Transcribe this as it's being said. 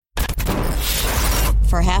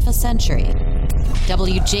For half a century,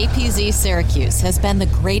 WJPZ Syracuse has been the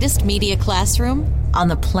greatest media classroom on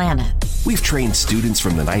the planet. We've trained students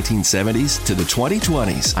from the 1970s to the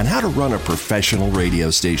 2020s on how to run a professional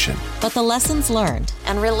radio station. But the lessons learned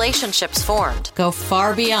and relationships formed go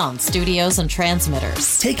far beyond studios and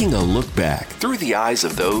transmitters. Taking a look back through the eyes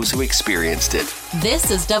of those who experienced it.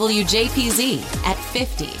 This is WJPZ at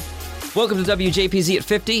 50. Welcome to WJPZ at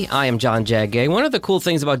 50. I am John Jaggay. One of the cool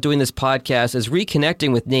things about doing this podcast is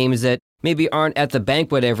reconnecting with names that maybe aren't at the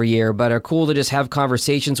banquet every year, but are cool to just have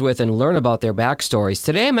conversations with and learn about their backstories.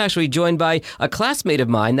 Today, I'm actually joined by a classmate of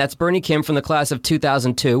mine. That's Bernie Kim from the class of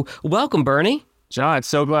 2002. Welcome, Bernie. John,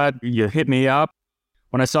 so glad you hit me up.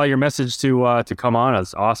 When I saw your message to come on, it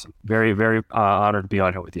was awesome. Very, very honored to be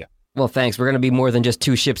on here with you. Well, thanks. We're going to be more than just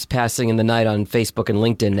two ships passing in the night on Facebook and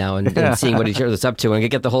LinkedIn now and seeing what each other's up to and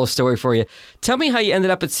get the whole story for you. Tell me how you ended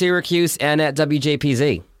up at Syracuse and at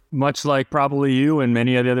WJPZ. Much like probably you and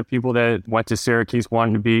many of the other people that went to Syracuse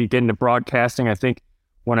wanted to get into broadcasting. I think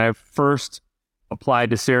when I first applied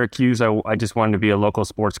to Syracuse, I just wanted to be a local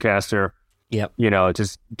sportscaster. Yep. You know,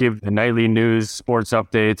 just give the nightly news, sports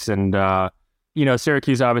updates. And,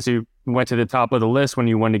 Syracuse obviously went to the top of the list when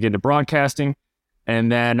you wanted to get into broadcasting.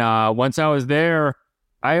 And then once I was there,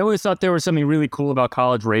 I always thought there was something really cool about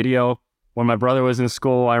college radio. When my brother was in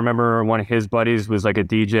school, I remember one of his buddies was like a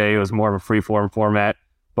DJ. It was more of a free-form format,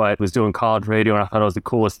 but was doing college radio, and I thought it was the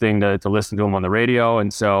coolest thing to listen to him on the radio.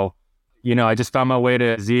 And so, I just found my way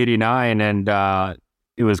to Z89, and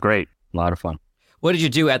it was great. A lot of fun. What did you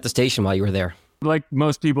do at the station while you were there? Like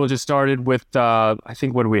most people, just started with, I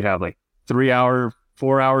think, what do we have, like 3-hour,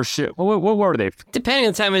 4-hour shift? What were they? Depending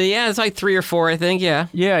on the time of the day, it's like 3 or 4, I think, yeah.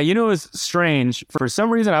 Yeah, it was strange. For some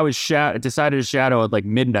reason, I was decided to shadow at like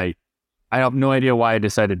midnight. I have no idea why I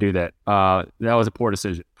decided to do that. That was a poor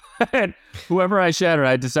decision. And whoever I shadowed,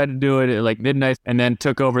 I decided to do it at like midnight and then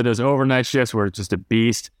took over those overnight shifts where it's just a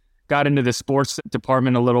beast. Got into the sports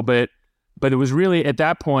department a little bit, but it was really, at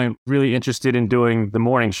that point, really interested in doing the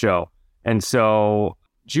morning show. And so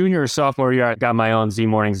junior or sophomore year, I got my own Z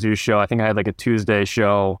Morning Zoo show. I think I had like a Tuesday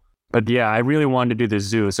show. But yeah, I really wanted to do the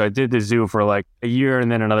zoo. So I did the zoo for like a year and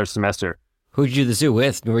then another semester. Who did you do the zoo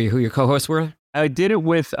with? Who your co-hosts were? I did it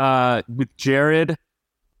with Jared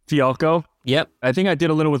Fialco. Yep. I think I did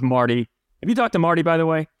a little with Marty. Have you talked to Marty, by the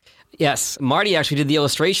way? Yes. Marty actually did the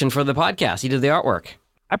illustration for the podcast. He did the artwork.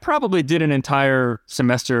 I probably did an entire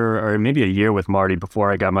semester or maybe a year with Marty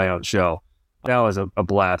before I got my own show. That was a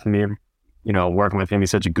blast. I mean, working with him, he's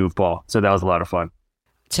such a goofball. So that was a lot of fun.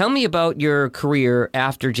 Tell me about your career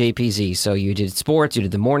after JPZ. So you did sports, you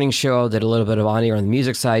did the morning show, did a little bit of on-air on the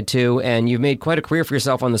music side too, and you've made quite a career for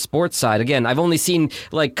yourself on the sports side. Again, I've only seen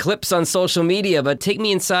like clips on social media, but take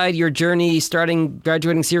me inside your journey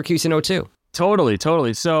graduating Syracuse in 2002.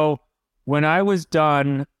 Totally. So when I was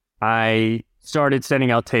done, I started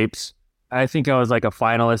sending out tapes. I think I was like a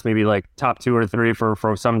finalist, maybe like top 2 or 3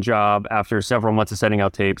 for some job after several months of sending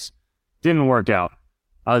out tapes. Didn't work out.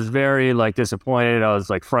 I was very disappointed. I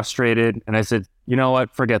was frustrated. And I said, you know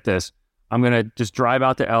what? Forget this. I'm going to just drive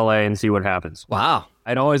out to LA and see what happens. Wow.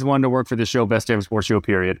 I'd always wanted to work for the show, Best Damn Sports Show,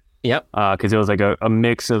 period. Yep. Because it was like a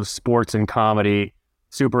mix of sports and comedy,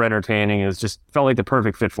 super entertaining. It was just felt like the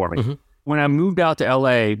perfect fit for me. Mm-hmm. When I moved out to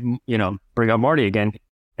LA, bring up Marty again,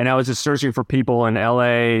 and I was just searching for people in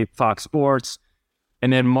LA, Fox Sports.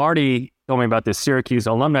 And then Marty told me about this Syracuse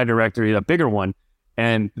alumni directory, a bigger one.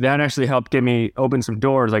 And that actually helped get me open some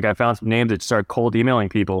doors. Like I found some names that started cold emailing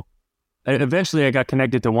people. And eventually I got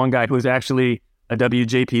connected to one guy who was actually a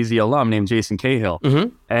WJPZ alum named Jason Cahill.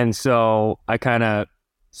 Mm-hmm. And so I kind of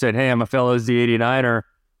said, hey, I'm a fellow Z89er.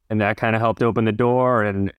 And that kind of helped open the door.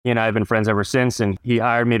 And he and I have been friends ever since. And he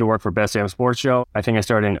hired me to work for Best Damn Sports Show. I think I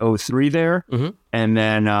started in 2003 there. Mm-hmm. And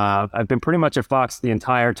then I've been pretty much at Fox the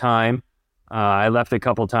entire time. I left a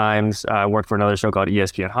couple times. I worked for another show called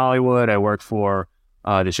ESPN Hollywood. I worked for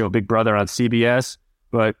the show Big Brother on CBS,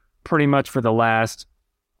 but pretty much for the last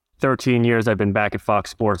 13 years, I've been back at Fox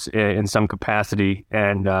Sports in some capacity.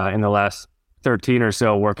 And in the last 13 or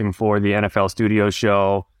so, working for the NFL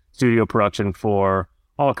studio production for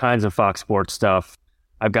all kinds of Fox Sports stuff.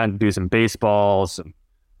 I've gotten to do some baseball, some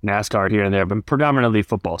NASCAR here and there, but predominantly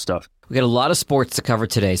football stuff. We got a lot of sports to cover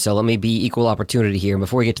today, so let me be equal opportunity here. And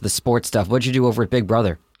before we get to the sports stuff, what'd you do over at Big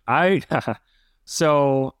Brother?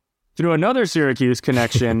 So through another Syracuse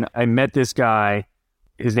connection, I met this guy.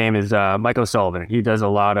 His name is Mike O'Sullivan. He does a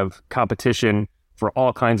lot of competition for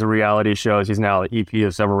all kinds of reality shows. He's now the EP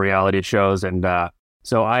of several reality shows. And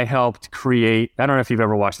so I helped create, I don't know if you've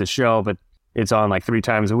ever watched the show, but it's on like 3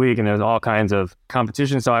 times a week and there's all kinds of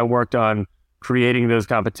competitions. So I worked on creating those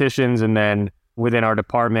competitions and then within our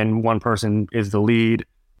department, one person is the lead.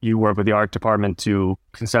 You work with the art department to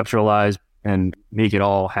conceptualize and make it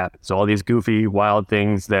all happen. So all these goofy, wild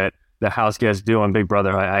things that the house guests do on Big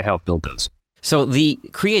Brother, I help build those. So the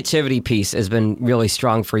creativity piece has been really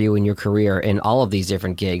strong for you in your career in all of these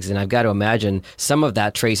different gigs. And I've got to imagine some of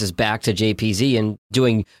that traces back to JPZ and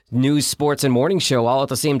doing news, sports, and morning show all at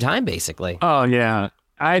the same time, basically. Oh, yeah.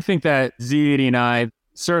 I think that Z89,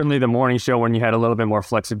 certainly the morning show when you had a little bit more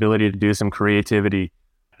flexibility to do some creativity.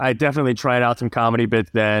 I definitely tried out some comedy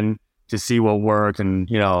bits then to see what worked. And,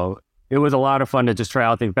 it was a lot of fun to just try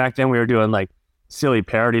out things. Back then we were doing like silly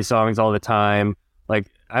parody songs all the time. Like,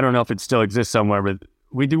 I don't know if it still exists somewhere, but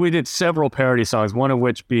we did several parody songs, one of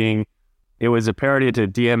which being, it was a parody to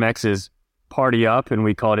DMX's Party Up, and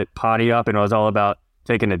we called it Potty Up, and it was all about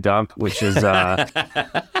taking a dump, which is, I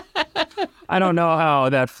don't know how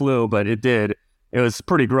that flew, but it did. It was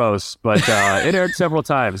pretty gross, but it aired several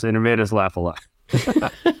times, and it made us laugh a lot.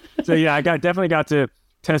 So yeah, I definitely got to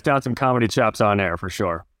test out some comedy chops on air, for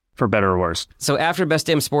sure. For better or worse. So after Best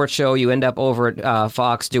Damn Sports Show, you end up over at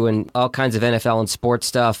Fox doing all kinds of NFL and sports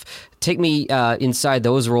stuff. Take me inside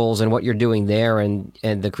those roles and what you're doing there and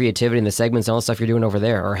the creativity and the segments and all the stuff you're doing over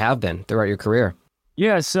there or have been throughout your career.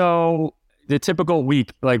 Yeah, so the typical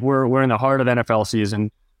week, like we're in the heart of NFL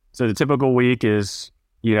season. So the typical week is,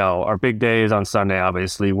 our big day is on Sunday,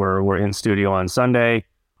 obviously. We're in studio on Sunday.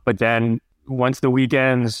 But then once the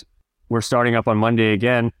weekends, we're starting up on Monday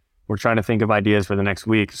again. We're trying to think of ideas for the next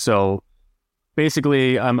week. So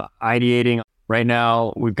basically, I'm ideating. Right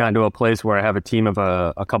now, we've gotten to a place where I have a team of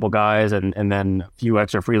a couple guys and then a few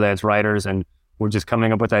extra freelance writers, and we're just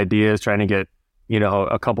coming up with ideas, trying to get,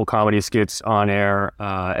 a couple comedy skits on air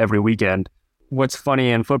every weekend. What's funny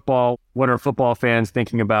in football? What are football fans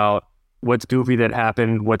thinking about? What's goofy that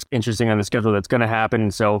happened? What's interesting on the schedule that's going to happen?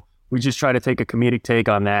 And so we just try to take a comedic take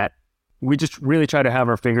on that. We just really try to have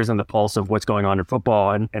our fingers on the pulse of what's going on in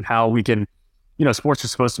football and how we can, sports are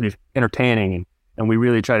supposed to be entertaining. And we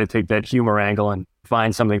really try to take that humor angle and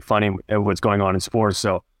find something funny in what's going on in sports.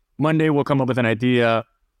 So Monday, we'll come up with an idea.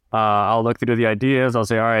 I'll look through the ideas. I'll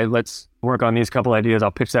say, all right, let's work on these couple ideas.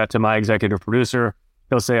 I'll pitch that to my executive producer.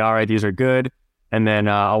 He'll say, all right, these are good. And then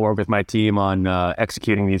I'll work with my team on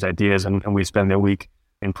executing these ideas. And we spend the week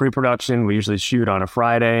in pre-production. We usually shoot on a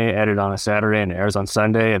Friday, edit on a Saturday, and it airs on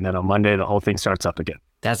Sunday. And then on Monday, the whole thing starts up again.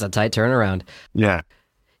 That's a tight turnaround. Yeah.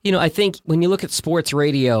 I think when you look at sports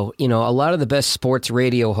radio, a lot of the best sports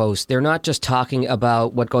radio hosts, they're not just talking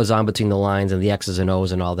about what goes on between the lines and the X's and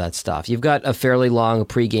O's and all that stuff. You've got a fairly long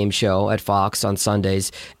pregame show at Fox on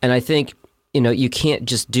Sundays. And I think, you can't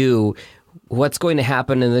just do what's going to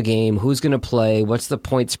happen in the game, who's going to play, what's the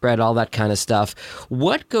point spread, all that kind of stuff.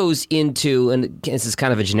 What goes into, and this is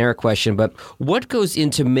kind of a generic question, but what goes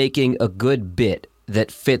into making a good bit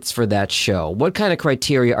that fits for that show? What kind of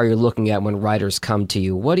criteria are you looking at when writers come to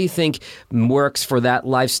you? What do you think works for that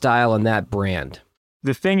lifestyle and that brand?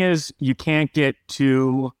 The thing is, you can't get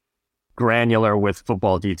too granular with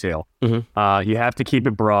football detail. Mm-hmm. You have to keep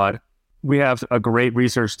it broad. We have a great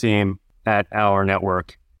research team at our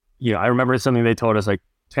network. I remember something they told us like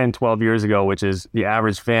 10, 12 years ago, which is the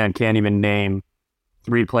average fan can't even name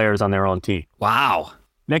 3 players on their own team. Wow.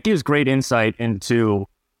 That gives great insight into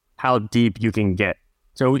how deep you can get.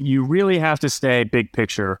 So you really have to stay big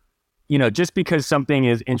picture. Just because something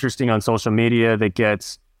is interesting on social media that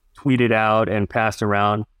gets tweeted out and passed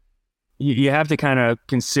around, you have to kind of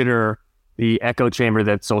consider the echo chamber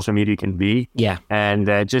that social media can be. Yeah. And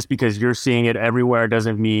that just because you're seeing it everywhere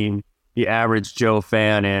doesn't mean the average Joe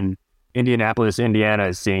fan in Indianapolis, Indiana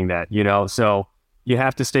is seeing that, So you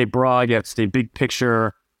have to stay broad, you have to stay big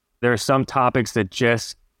picture. There are some topics that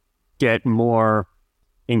just get more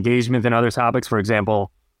engagement than other topics. For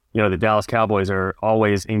example, the Dallas Cowboys are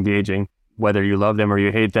always engaging. Whether you love them or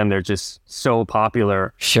you hate them, they're just so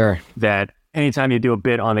popular. Sure. That anytime you do a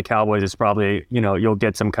bit on the Cowboys, it's probably, you'll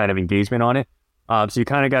get some kind of engagement on it. So you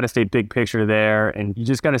kind of got to stay big picture there, and you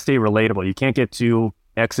just got to stay relatable. You can't get too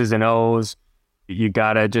X's and O's. You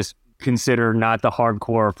got to just consider not the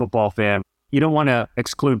hardcore football fan. You don't want to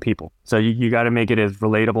exclude people. So you got to make it as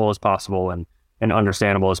relatable as possible and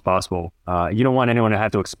understandable as possible. You don't want anyone to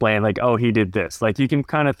have to explain like, oh, he did this. Like you can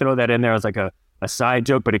kind of throw that in there as like a side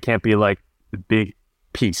joke, but it can't be like the big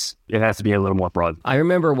piece. It has to be a little more broad. I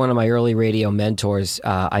remember one of my early radio mentors,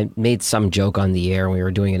 I made some joke on the air when we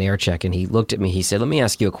were doing an air check, and he looked at me, he said, let me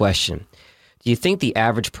ask you a question. Do you think the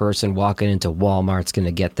average person walking into Walmart's going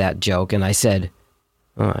to get that joke? And I said,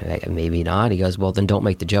 oh, maybe not. He goes, well, then don't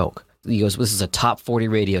make the joke. He goes, this is a top 40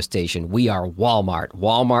 radio station. We are Walmart.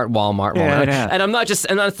 Yeah. And I'm not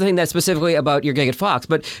saying that specifically about your gig at Fox,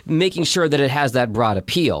 but making sure that it has that broad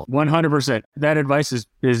appeal. 100%. That advice is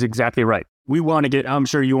exactly right. I'm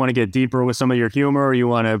sure you want to get deeper with some of your humor. You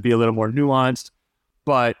want to be a little more nuanced,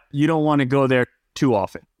 but you don't want to go there too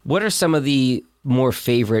often. What are some of the more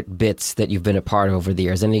favorite bits that you've been a part of over the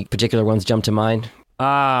years? Any particular ones jump to mind?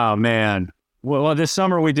 Ah, man. Well, this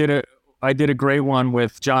summer I did a great one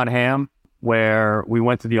with Jon Hamm where we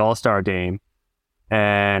went to the All-Star game,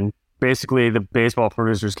 and basically the baseball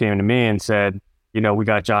producers came to me and said, we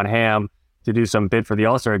got Jon Hamm to do some bit for the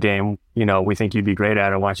All-Star game. We think you'd be great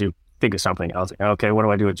at it. Why don't you think of something? I was like, okay, what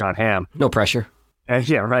do I do with Jon Hamm? No pressure.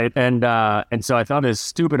 Yeah, right. And so I thought this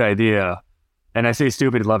stupid idea, and I say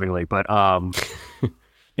stupid lovingly, but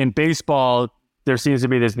in baseball, there seems to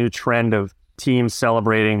be this new trend of teams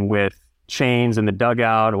celebrating with chains in the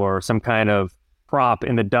dugout or some kind of prop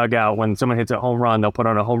in the dugout. When someone hits a home run, they'll put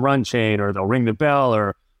on a home run chain, or they'll ring the bell,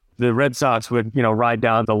 or the Red Sox would, ride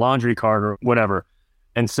down the laundry cart or whatever.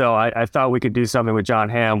 And so I thought we could do something with Jon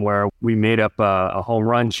Hamm where we made up a home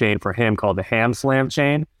run chain for him called the Ham Slam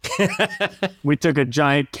chain. We took a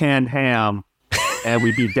giant canned ham and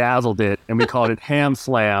we bedazzled it, and we called it Ham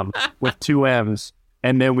Slam with 2 M's.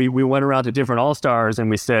 And then we went around to different All-Stars and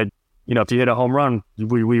we said, if you hit a home run,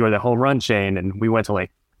 we were the home run chain. And we went to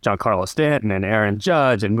like Giancarlo Stanton and Aaron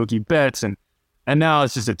Judge and Mookie Betts. And now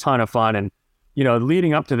it's just a ton of fun. And,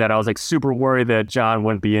 leading up to that, I was like super worried that John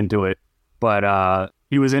wouldn't be into it. But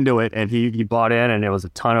he was into it, and he bought in, and it was a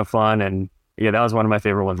ton of fun. And yeah, that was one of my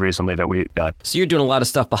favorite ones recently that we done. So you're doing a lot of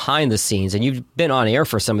stuff behind the scenes, and you've been on air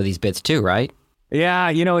for some of these bits too, right? Yeah,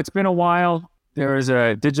 it's been a while. There was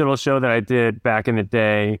a digital show that I did back in the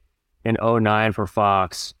day in 2009 for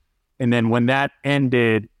Fox. And then when that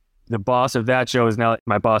ended, the boss of that show is now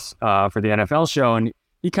my boss for the NFL show. And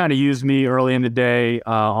he kind of used me early in the day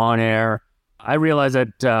on air. I realized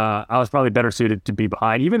that I was probably better suited to be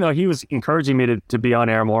behind, even though he was encouraging me to be on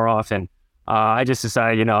air more often. I just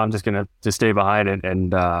decided, I'm just going to stay behind it.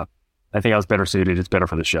 And I think I was better suited. It's better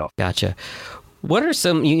for the show. Gotcha. What are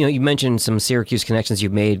some, you mentioned some Syracuse connections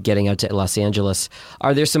you've made getting out to Los Angeles.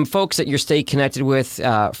 Are there some folks that you're staying connected with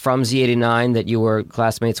from Z89 that you were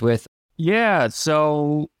classmates with? Yeah,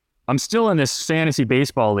 so I'm still in this fantasy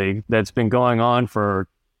baseball league that's been going on for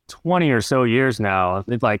 20 or so years now.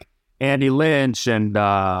 It's like Andy Lynch and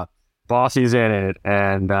Bossy's in it,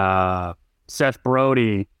 and Seth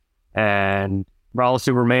Brody and Raul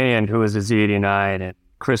Subramanian, who is a Z89, and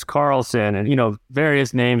Chris Carlson, and,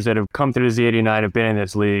 various names that have come through the Z89 have been in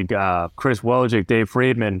this league. Chris Wojcik, Dave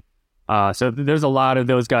Friedman. So there's a lot of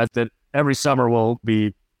those guys that every summer will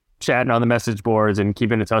be chatting on the message boards and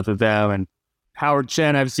keeping in touch with them. And Howard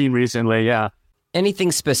Chen I've seen recently, yeah.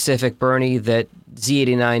 Anything specific, Bernie, that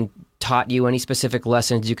Z89 taught you? Any specific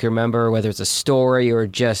lessons you can remember, whether it's a story or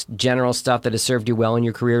just general stuff that has served you well in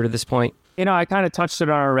your career to this point? I kind of touched it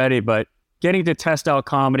on already, but getting to test out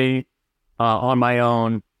comedy on my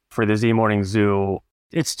own for the Z Morning Zoo,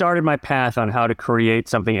 it started my path on how to create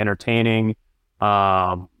something entertaining,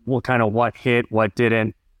 what hit, what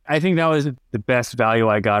didn't. I think that was the best value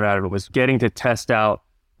I got out of it, was getting to test out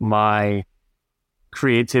my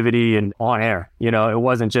creativity and on air. It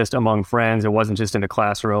wasn't just among friends. It wasn't just in a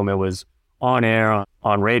classroom. It was on air,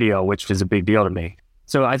 on radio, which is a big deal to me.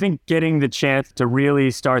 So I think getting the chance to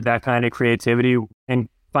really start that kind of creativity and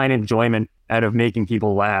find enjoyment out of making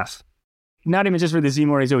people laugh. Not even just for the Z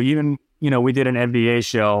Morning Zoo, even, we did an NBA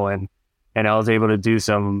show and I was able to do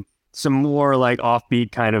some more like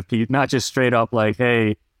offbeat kind of piece, not just straight up like,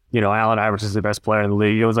 hey, Allen Iverson is the best player in the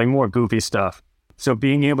league. It was like more goofy stuff. So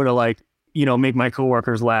being able to make my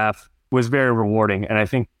coworkers laugh was very rewarding. And I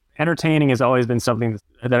think entertaining has always been something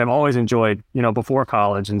that I've always enjoyed, before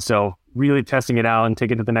college. And so really testing it out and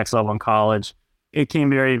taking it to the next level in college, it became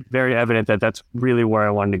very, very evident that that's really where I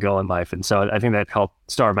wanted to go in life. And so I think that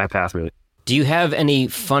helped start my path, really. Do you have any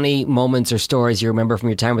funny moments or stories you remember from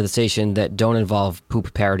your time with the station that don't involve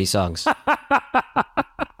poop parody songs?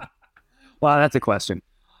 Wow, that's a question.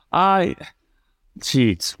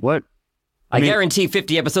 Cheats. What? I guarantee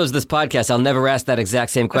 50 episodes of this podcast, I'll never ask that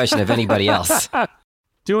exact same question of anybody else.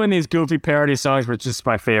 Doing these goofy parody songs were just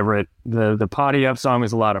my favorite. The Potty Up song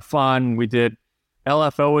was a lot of fun. We did,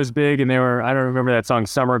 LFO was big, and I don't remember that song,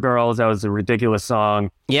 Summer Girls. That was a ridiculous song.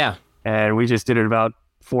 Yeah. And we just did it about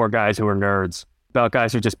 4 guys who were nerds, about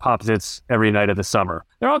guys who just pop zits every night of the summer.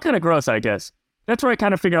 They're all kind of gross, I guess. That's where I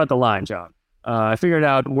kind of figured out the line, John. I figured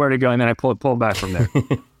out where to go, and then I pulled back from there.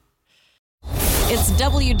 It's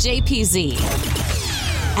WJPZ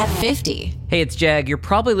at 50. Hey, it's Jag. You're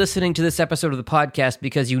probably listening to this episode of the podcast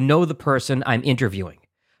because you know the person I'm interviewing.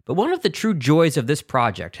 But one of the true joys of this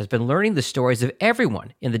project has been learning the stories of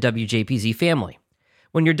everyone in the WJPZ family.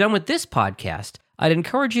 When you're done with this podcast, I'd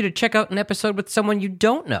encourage you to check out an episode with someone you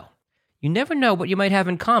don't know. You never know what you might have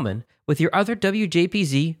in common with your other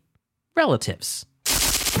WJPZ relatives.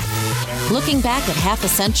 Looking back at half a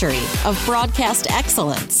century of broadcast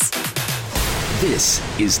excellence. This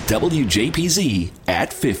is WJPZ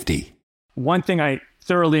at 50. One thing I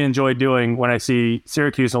thoroughly enjoy doing when I see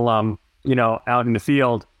Syracuse alum, out in the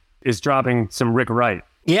field is dropping some Rick Wright.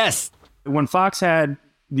 Yes. When Fox had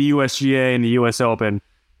the USGA and the US Open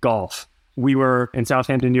golf, we were in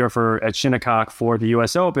Southampton, New York at Shinnecock for the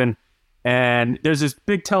US Open. And there's this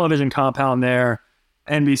big television compound there.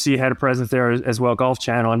 NBC had a presence there as well, Golf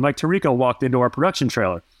Channel. And Mike Tirico walked into our production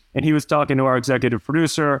trailer and he was talking to our executive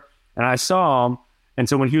producer and I saw him. And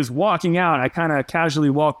so when he was walking out, I kind of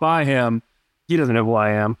casually walked by him. He doesn't know who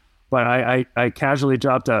I am, but I casually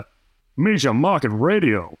dropped a Major Market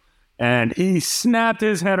Radio. And he snapped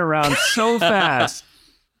his head around so fast.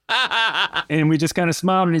 And we just kind of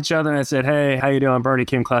smiled at each other and I said, "Hey, how you doing? Bernie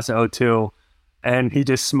Kim, class of 02. And he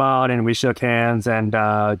just smiled and we shook hands and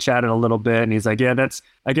chatted a little bit. And he's like, "Yeah,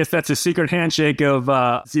 I guess that's a secret handshake of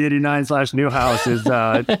Z89/Newhouse is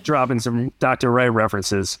dropping some Dr. Ray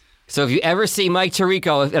references." So if you ever see Mike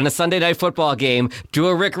Tirico in a Sunday Night Football game, do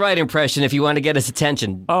a Rick Wright impression if you want to get his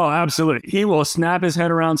attention. Oh, absolutely. He will snap his head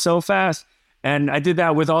around so fast. And I did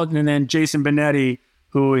that with Alden and then Jason Benetti,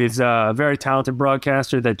 who is a very talented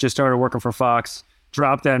broadcaster that just started working for Fox,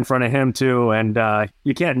 dropped that in front of him too. And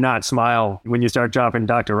you can't not smile when you start dropping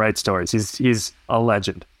Dr. Wright stories. He's a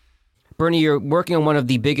legend. Bernie, you're working on one of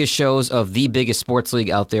the biggest shows of the biggest sports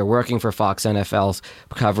league out there, working for Fox NFL's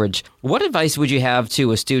coverage. What advice would you have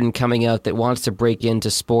to a student coming out that wants to break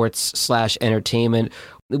into sports/entertainment,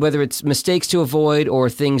 whether it's mistakes to avoid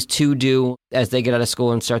or things to do as they get out of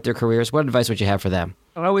school and start their careers? What advice would you have for them?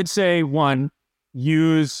 I would say, one,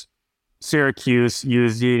 use Syracuse,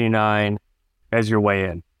 use Z89 as your way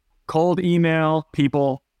in. Cold email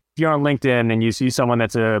people. If you're on LinkedIn and you see someone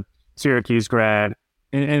that's a Syracuse grad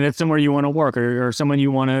and it's somewhere you want to work or someone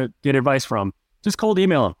you want to get advice from, just cold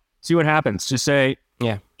email them. See what happens. Just say,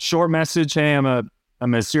 short message, "Hey, I'm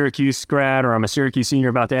a Syracuse grad or I'm a Syracuse senior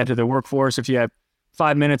about to enter the workforce. If you have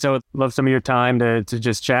 5 minutes, I would love some of your time to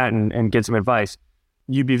just chat and get some advice."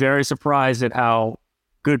 You'd be very surprised at how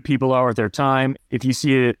good people are with their time. If you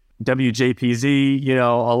see a WJPZ,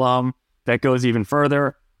 alum, that goes even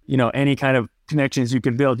further. Any kind of connections you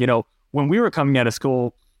can build. When we were coming out of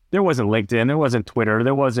school, there wasn't LinkedIn, there wasn't Twitter,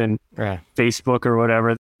 there wasn't Facebook or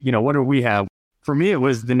whatever. What do we have? For me, it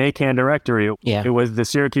was the NACAN directory. Yeah. It was the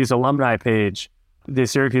Syracuse alumni page, the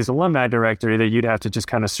Syracuse alumni directory that you'd have to just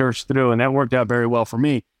kind of search through. And that worked out very well for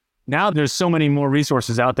me. Now there's so many more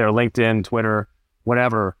resources out there, LinkedIn, Twitter,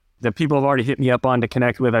 whatever, that people have already hit me up on to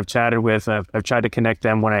connect with. I've chatted with, I've tried to connect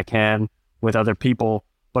them when I can with other people.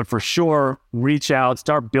 But for sure, reach out,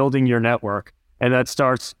 start building your network. And that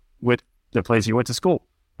starts with the place you went to school.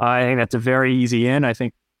 I think that's a very easy in. I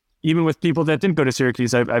think even with people that didn't go to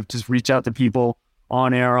Syracuse, I've just reached out to people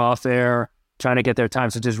on air, off air, trying to get their time.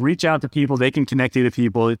 So just reach out to people. They can connect you to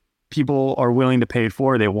people. People are willing to pay it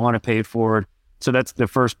forward. They want to pay it forward. So that's the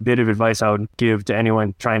first bit of advice I would give to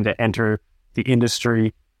anyone trying to enter the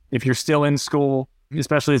industry. If you're still in school,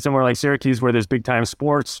 especially somewhere like Syracuse where there's big time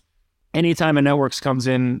sports, anytime a networks comes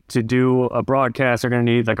in to do a broadcast, they're going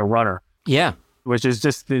to need like a runner. Yeah. Which is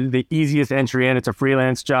just the easiest entry in. It's a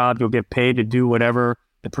freelance job. You'll get paid to do whatever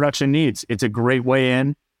the production needs. It's a great way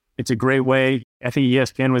in. It's a great way. I think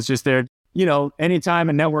ESPN was just there. Anytime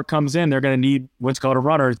a network comes in, they're going to need what's called a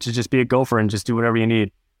runner to just be a gopher and just do whatever you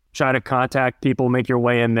need. Try to contact people, make your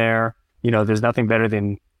way in there. There's nothing better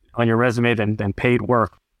than on your resume than paid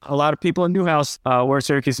work. A lot of people in Newhouse, or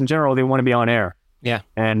Syracuse in general, they want to be on air. Yeah.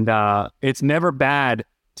 And it's never bad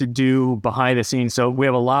to do behind the scenes. So we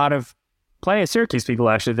have a lot of Syracuse people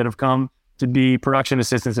actually that have come to be production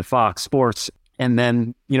assistants at Fox Sports. And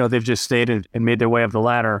then, they've just stayed and made their way up the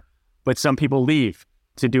ladder. But some people leave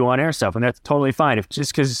to do on-air stuff, and that's totally fine. If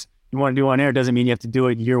just because you want to do on-air doesn't mean you have to do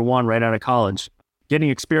it year one right out of college. Getting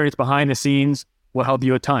experience behind the scenes will help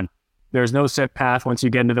you a ton. There's no set path once you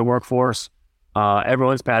get into the workforce.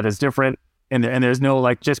 Everyone's path is different. And there's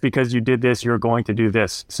no just because you did this, you're going to do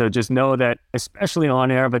this. So just know that, especially on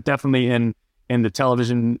air, but definitely in the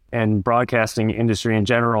television and broadcasting industry in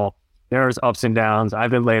general, there's ups and downs.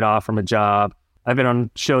 I've been laid off from a job. I've been on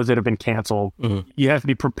shows that have been canceled. Mm-hmm. You have to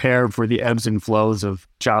be prepared for the ebbs and flows of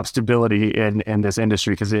job stability in this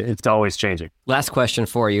industry because it's always changing. Last question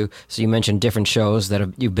for you. So you mentioned different shows that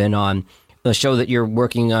you've been on. the show that you're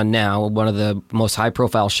working on now, one of the most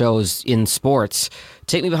high-profile shows in sports.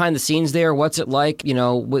 Take me behind the scenes there. What's it like,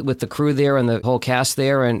 with the crew there and the whole cast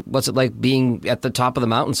there, and what's it like being at the top of the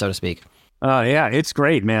mountain, so to speak? Yeah, it's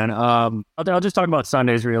great, man. I'll just talk about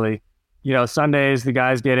Sundays, really. Sundays, the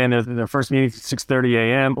guys get in, their first meeting at 6:30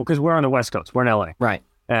 a.m. because we're on the West Coast. We're in LA. Right.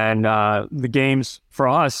 And the games for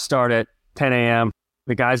us start at 10 a.m.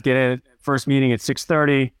 The guys get in, first meeting at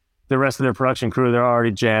 6:30. The rest of their production crew, they're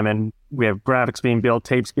already jamming. We have graphics being built,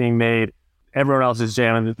 tapes being made. Everyone else is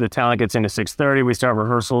jamming. The talent gets in at 6:30. We start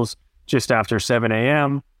rehearsals just after 7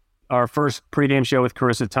 a.m. Our first pregame show with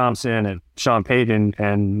Carissa Thompson and Sean Payton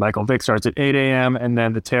and Michael Vick starts at 8 a.m. And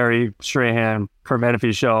then the Terry Strahan, Kurt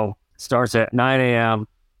Menefee show starts at 9 a.m.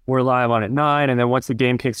 We're live on at 9. And then once the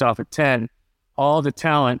game kicks off at 10, all the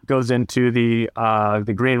talent goes into the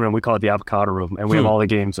green room. We call it the avocado room. And we have all the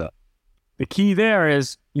games up. The key there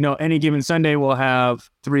is, any given Sunday we'll have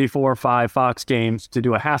 3, 4, 5 Fox games to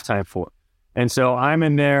do a halftime for. And so I'm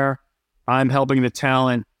in there. I'm helping the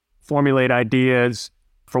talent formulate ideas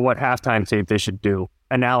for what halftime tape they should do,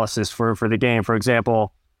 analysis for the game. For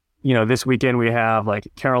example, this weekend we have like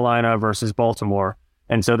Carolina versus Baltimore.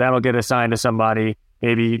 And so that'll get assigned to somebody.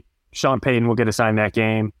 Maybe Sean Payton will get assigned that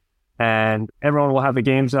game. And everyone will have the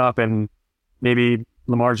games up, and maybe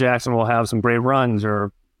Lamar Jackson will have some great runs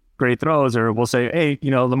or great throws, or we'll say, hey,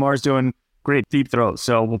 Lamar's doing great deep throws.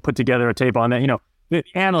 So we'll put together a tape on that. The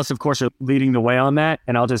analysts, of course, are leading the way on that,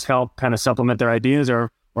 and I'll just help kind of supplement their ideas, or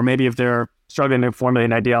maybe if they're struggling to formulate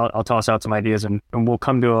an idea, I'll toss out some ideas, and we'll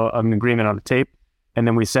come to an agreement on the tape. And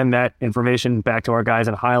then we send that information back to our guys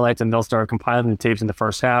in highlights, and they'll start compiling the tapes in the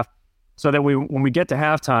first half. So that when we get to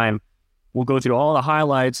halftime, we'll go through all the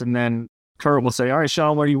highlights, and then Kurt will say, all right,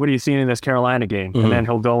 Sean, what are you seeing in this Carolina game? Mm-hmm. And then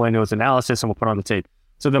he'll go into his analysis, and we'll put on the tape.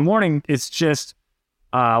 So the morning, it's just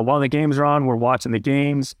while the games are on, we're watching the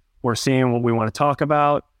games, we're seeing what we want to talk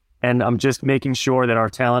about, and I'm just making sure that our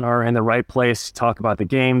talent are in the right place to talk about the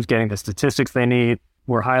games, getting the statistics they need.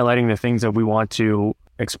 We're highlighting the things that we want to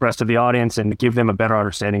express to the audience and give them a better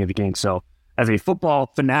understanding of the game. So as a football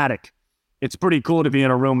fanatic, it's pretty cool to be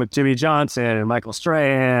in a room with Jimmy Johnson and Michael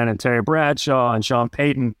Strahan and Terry Bradshaw and Sean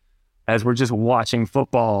Payton as we're just watching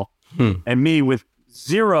football. And me with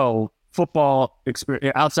zero football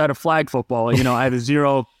experience outside of flag football. I have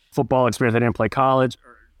zero football experience. I didn't play college.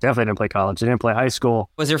 Definitely didn't play college. I didn't play high school.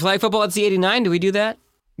 Was there flag football at C89? Did we do that?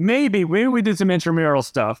 Maybe we did some intramural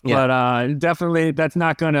stuff, but definitely that's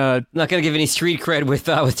not gonna give any street cred with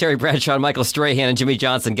Terry Bradshaw and Michael Strahan and Jimmy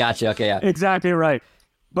Johnson. Gotcha. Okay, yeah, exactly right.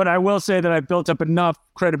 But I will say that I've built up enough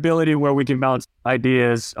credibility where we can bounce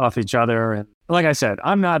ideas off each other. And like I said,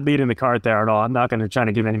 I'm not leading the cart there at all. I'm not going to try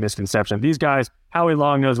to give any misconception. These guys, Howie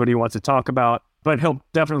Long knows what he wants to talk about, but he'll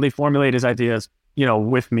definitely formulate his ideas,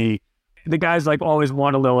 with me. The guys always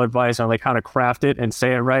want a little advice on how to craft it and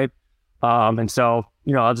say it right. And so,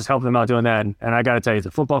 I'll just help them out doing that. And I got to tell you, as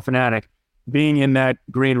a football fanatic, being in that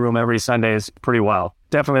green room every Sunday is pretty wild.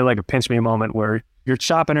 Definitely like a pinch me moment where you're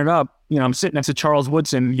chopping it up. I'm sitting next to Charles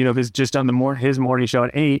Woodson, who's just done his morning show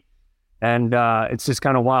at 8. And it's just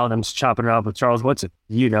kind of wild. I'm just chopping it up with Charles Woodson.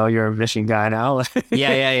 You're a Michigan guy now.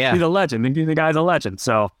 Yeah. He's a legend. The guy's a legend.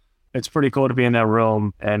 So it's pretty cool to be in that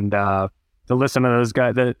room and to listen to those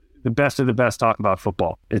guys, the best of the best talk about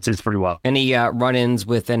football. It's pretty wild. Any run-ins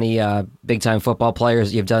with any big-time football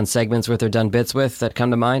players you've done segments with or done bits with that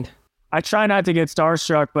come to mind? I try not to get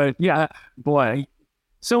starstruck, but yeah, boy,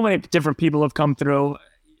 so many different people have come through.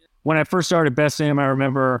 When I first started Best Damn, I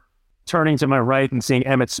remember turning to my right and seeing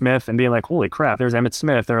Emmitt Smith and being like, holy crap, there's Emmitt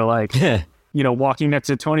Smith. Or walking next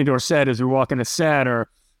to Tony Dorsett as we were walking to set. Or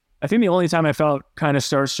I think the only time I felt kind of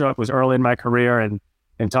starstruck was early in my career and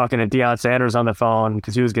talking to Deion Sanders on the phone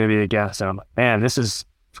because he was going to be a guest. And I'm like, man, this is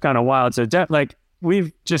kind of wild. So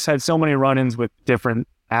we've just had so many run-ins with different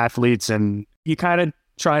athletes, and you kind of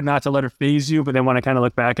try not to let it phase you. But then when I kind of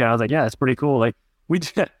look back at it, I was like, yeah, it's pretty cool.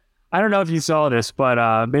 I don't know if you saw this,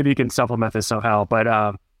 but maybe you can supplement this somehow.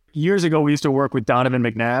 But years ago, we used to work with Donovan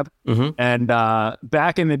McNabb. Mm-hmm. And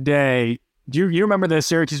back in the day, do you remember the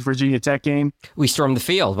Syracuse-Virginia Tech game? We stormed the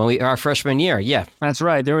field our freshman year, yeah. That's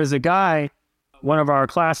right. There was a guy, one of our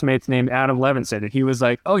classmates named Adam Levinson, and he was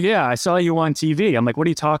like, oh, yeah, I saw you on TV. I'm like, what are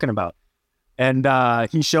you talking about? And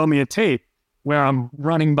he showed me a tape where I'm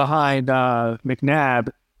running behind McNabb,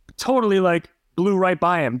 totally blew right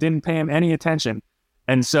by him, didn't pay him any attention.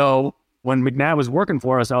 And so when McNabb was working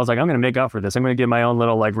for us, I was like, I'm going to make up for this. I'm going to get my own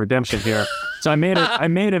little redemption here. So I made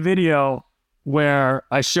a video where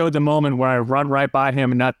I showed the moment where I run right by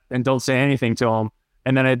him and don't say anything to him.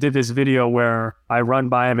 And then I did this video where I run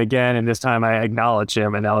by him again, and this time I acknowledge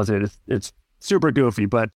him, and that was it. It's super goofy,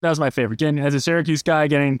 but that was my favorite. Again, as a Syracuse guy,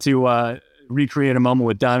 getting to recreate a moment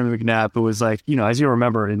with Donovan McNabb, who was like, as you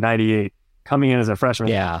remember in 98, coming in as a freshman.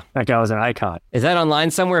 Yeah. That guy was an icon. Is that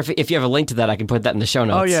online somewhere? If you have a link to that, I can put that in the show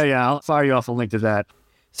notes. Oh, yeah. I'll fire you off a link to that.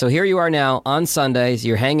 So here you are now on Sundays.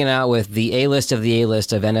 You're hanging out with the A-list of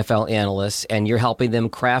NFL analysts, and you're helping them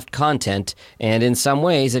craft content. And in some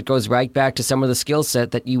ways, it goes right back to some of the skill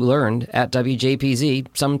set that you learned at WJPZ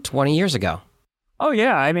some 20 years ago. Oh,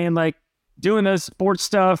 yeah. I mean, like doing the sports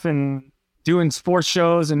stuff and doing sports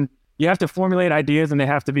shows, and you have to formulate ideas, and they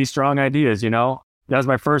have to be strong ideas, That was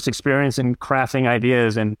my first experience in crafting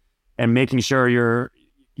ideas and making sure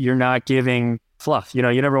you're not giving fluff. You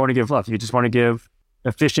never want to give fluff. You just want to give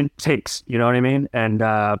efficient takes, you know what I mean? And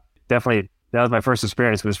definitely, that was my first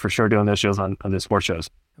experience, was for sure doing those shows on the sports shows.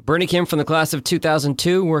 Bernie Kim from the class of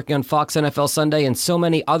 2002, working on Fox NFL Sunday and so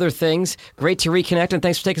many other things. Great to reconnect, and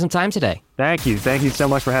thanks for taking some time today. Thank you. Thank you so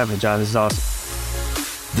much for having me, John. This is awesome.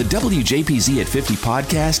 The WJPZ at 50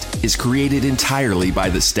 podcast is created entirely by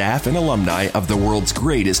the staff and alumni of the world's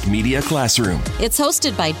greatest media classroom. It's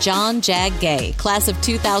hosted by John Jag Gay, class of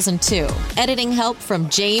 2002. Editing help from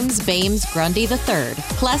James Bames Grundy III,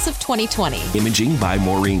 class of 2020. Imaging by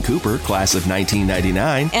Maureen Cooper, class of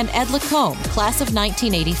 1999. And Ed Lacombe, class of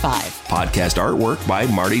 1985. Podcast artwork by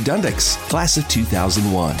Marty Dundix, class of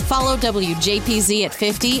 2001. Follow WJPZ at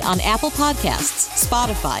 50 on Apple Podcasts,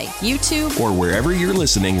 Spotify, YouTube, or wherever you're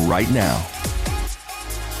listening right now.